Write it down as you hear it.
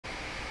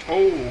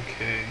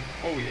Okay.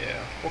 Oh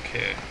yeah.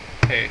 Okay.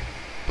 Hey.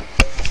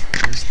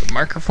 Is the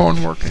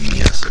microphone working?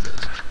 Yes, it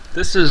is.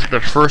 This is the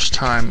first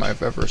time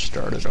I've ever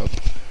started up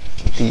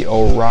the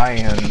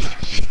Orion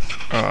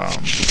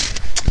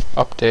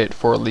update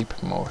for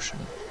Leap Motion.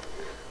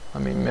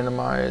 Let me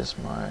minimize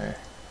my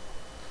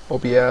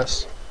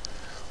OBS.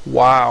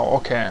 Wow,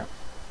 okay.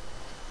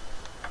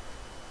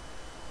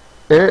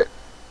 It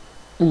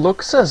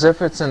looks as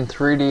if it's in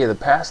 3D. The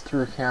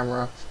pass-through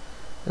camera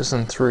is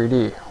in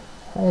 3D.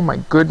 Oh my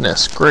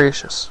goodness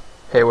gracious.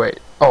 Hey, wait.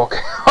 Okay.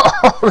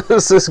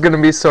 This is going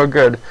to be so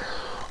good.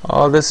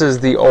 Oh, this is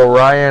the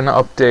Orion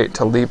update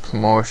to Leap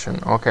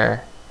Motion. Okay.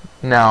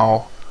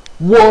 Now,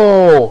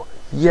 whoa!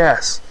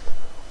 Yes!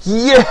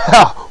 Yeah!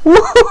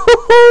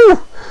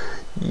 Woohoo!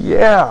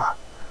 Yeah!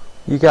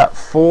 You got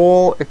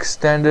full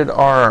extended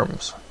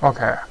arms.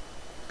 Okay.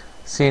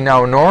 See,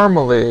 now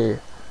normally...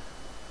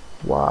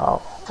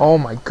 Wow. Oh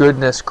my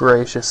goodness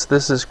gracious.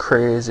 This is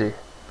crazy.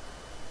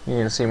 You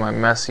can see my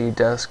messy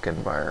desk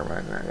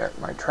environment. I got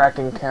my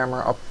tracking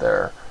camera up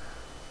there.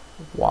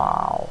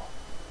 Wow.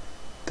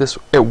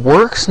 It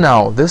works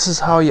now. This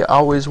is how you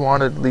always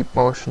wanted Leap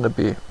Motion to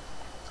be.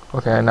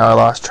 Okay, now I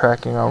lost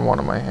tracking on one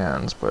of my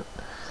hands, but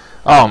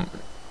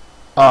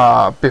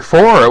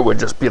before it would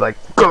just be like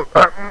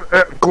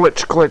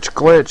glitch, glitch,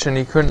 glitch, and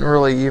you couldn't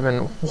really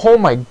even. Oh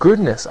my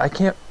goodness, I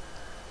can't.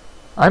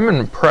 I'm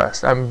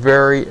impressed. I'm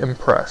very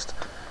impressed.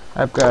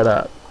 I've got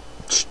a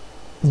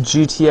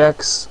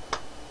GTX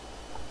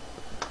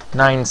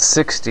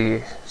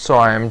 960, so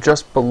I am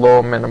just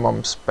below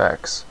minimum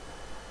specs.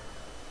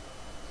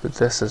 But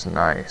this is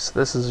nice.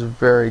 This is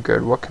very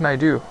good. What can I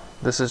do?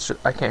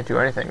 I can't do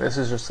anything. This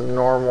is just a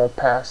normal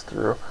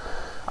pass-through.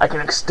 I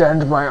can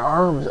extend my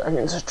arms. I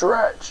can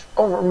stretch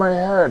over my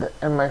head,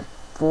 and my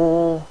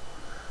full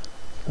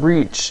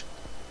reach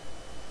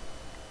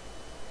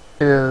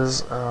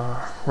is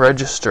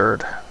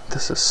registered.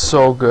 This is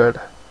so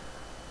good.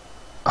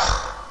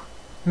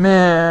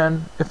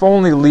 Man, if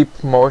only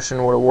Leap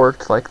Motion would have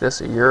worked like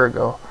this a year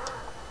ago.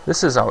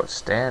 This is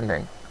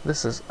outstanding.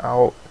 This is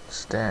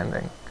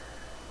outstanding.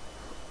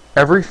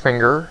 Every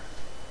finger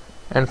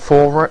and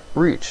full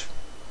reach.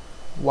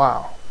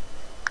 Wow.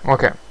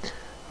 Okay.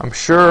 I'm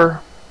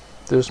sure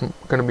there's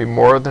going to be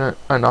more than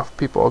enough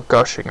people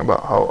gushing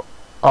about how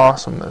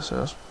awesome this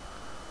is.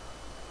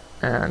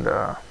 And,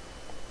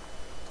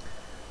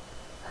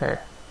 hey.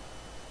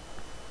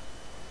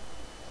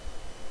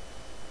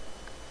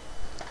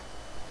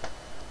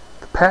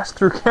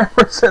 Pass-through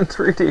cameras in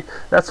 3D.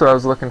 That's what I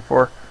was looking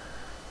for.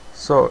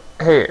 So,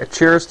 hey, a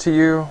cheers to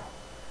you.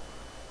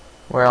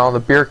 Well, the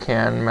beer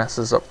can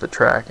messes up the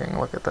tracking.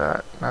 Look at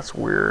that. That's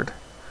weird.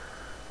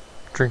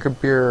 Drink a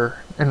beer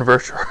in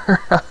virtual.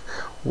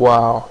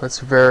 Wow, that's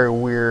very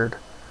weird.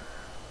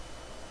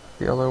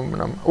 The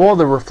aluminum. Well,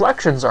 the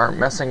reflections aren't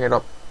messing it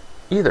up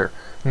either.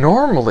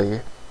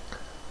 Normally,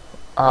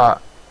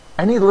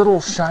 any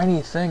little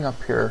shiny thing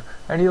up here,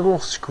 any little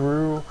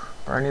screw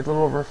or any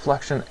little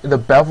reflection, the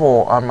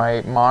bevel on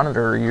my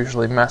monitor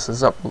usually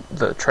messes up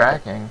the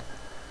tracking.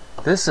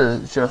 This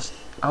is just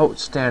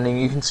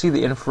outstanding. You can see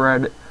the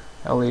infrared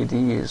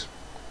LEDs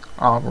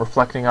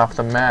reflecting off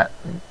the matte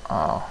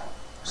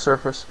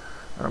surface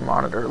of the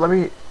monitor. Let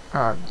me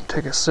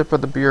take a sip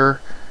of the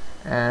beer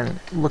and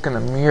look in the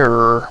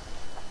mirror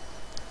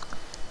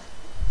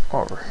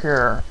over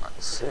here.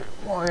 Let's see.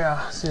 Oh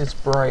yeah, see, it's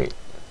bright,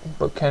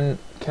 but can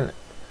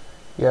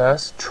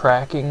yes,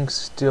 tracking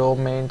still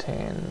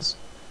maintains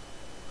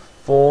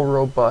full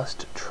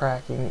robust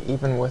tracking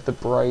even with the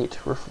bright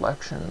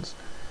reflections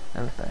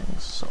and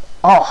things. So,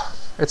 oh,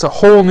 it's a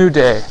whole new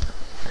day.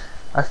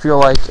 I feel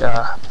like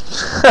I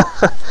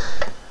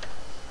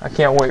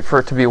can't wait for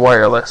it to be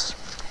wireless.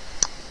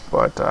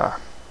 But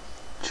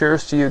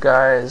cheers to you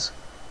guys.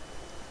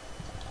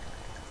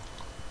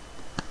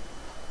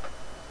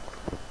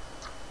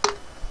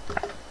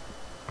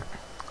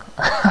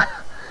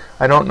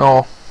 I don't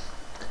know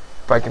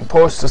if I can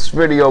post this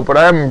video, but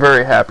I'm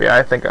very happy.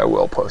 I think I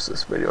will post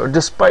this video.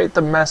 Despite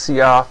the messy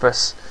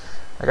office,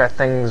 I got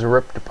things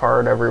ripped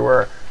apart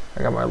everywhere.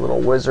 I got my little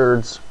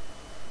wizards.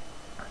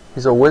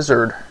 He's a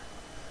wizard.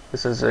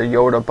 This is a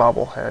Yoda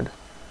bobblehead.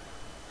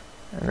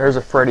 And there's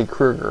a Freddy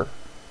Krueger.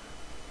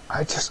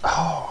 It's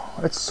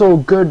so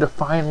good to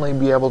finally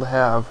be able to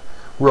have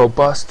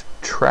robust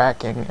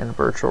tracking in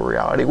virtual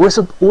reality with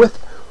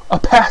a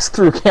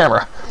pass-through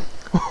camera.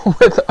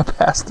 With a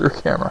pass-through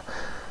camera.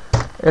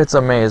 It's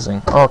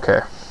amazing.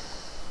 Okay.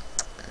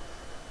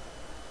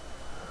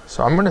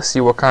 So I'm going to see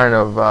what kind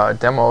of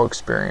demo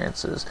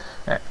experiences.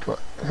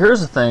 Here's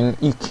the thing.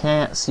 You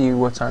can't see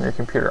what's on your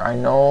computer. I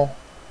know,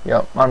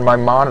 yep, on my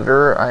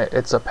monitor,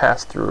 it's a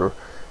pass-through,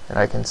 and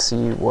I can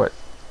see what,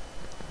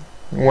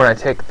 when I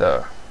take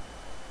the,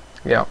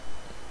 yep,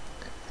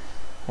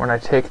 when I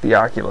take the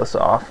Oculus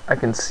off, I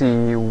can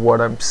see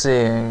what I'm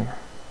seeing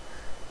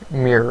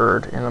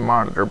mirrored in the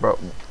monitor, but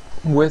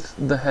with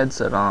the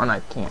headset on,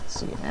 I can't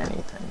see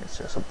anything. It's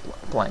just a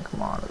blank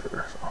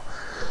monitor.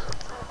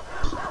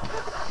 So.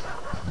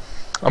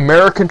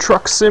 American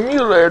Truck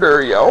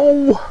Simulator,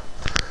 yo!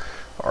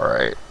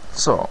 Alright,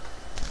 So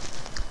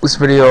this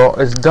video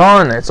is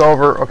done. It's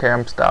over. Okay,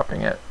 I'm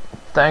stopping it.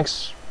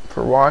 Thanks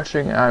for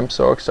watching. I'm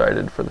so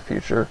excited for the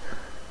future.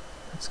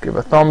 Let's give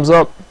a thumbs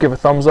up. Give a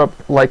thumbs up.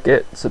 Like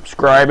it.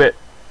 Subscribe it.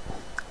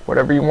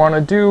 Whatever you want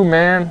to do,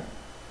 man.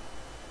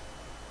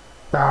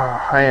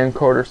 High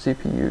encoder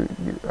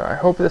CPU. I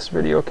hope this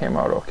video came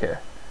out okay.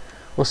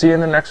 We'll see you in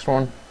the next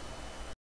one.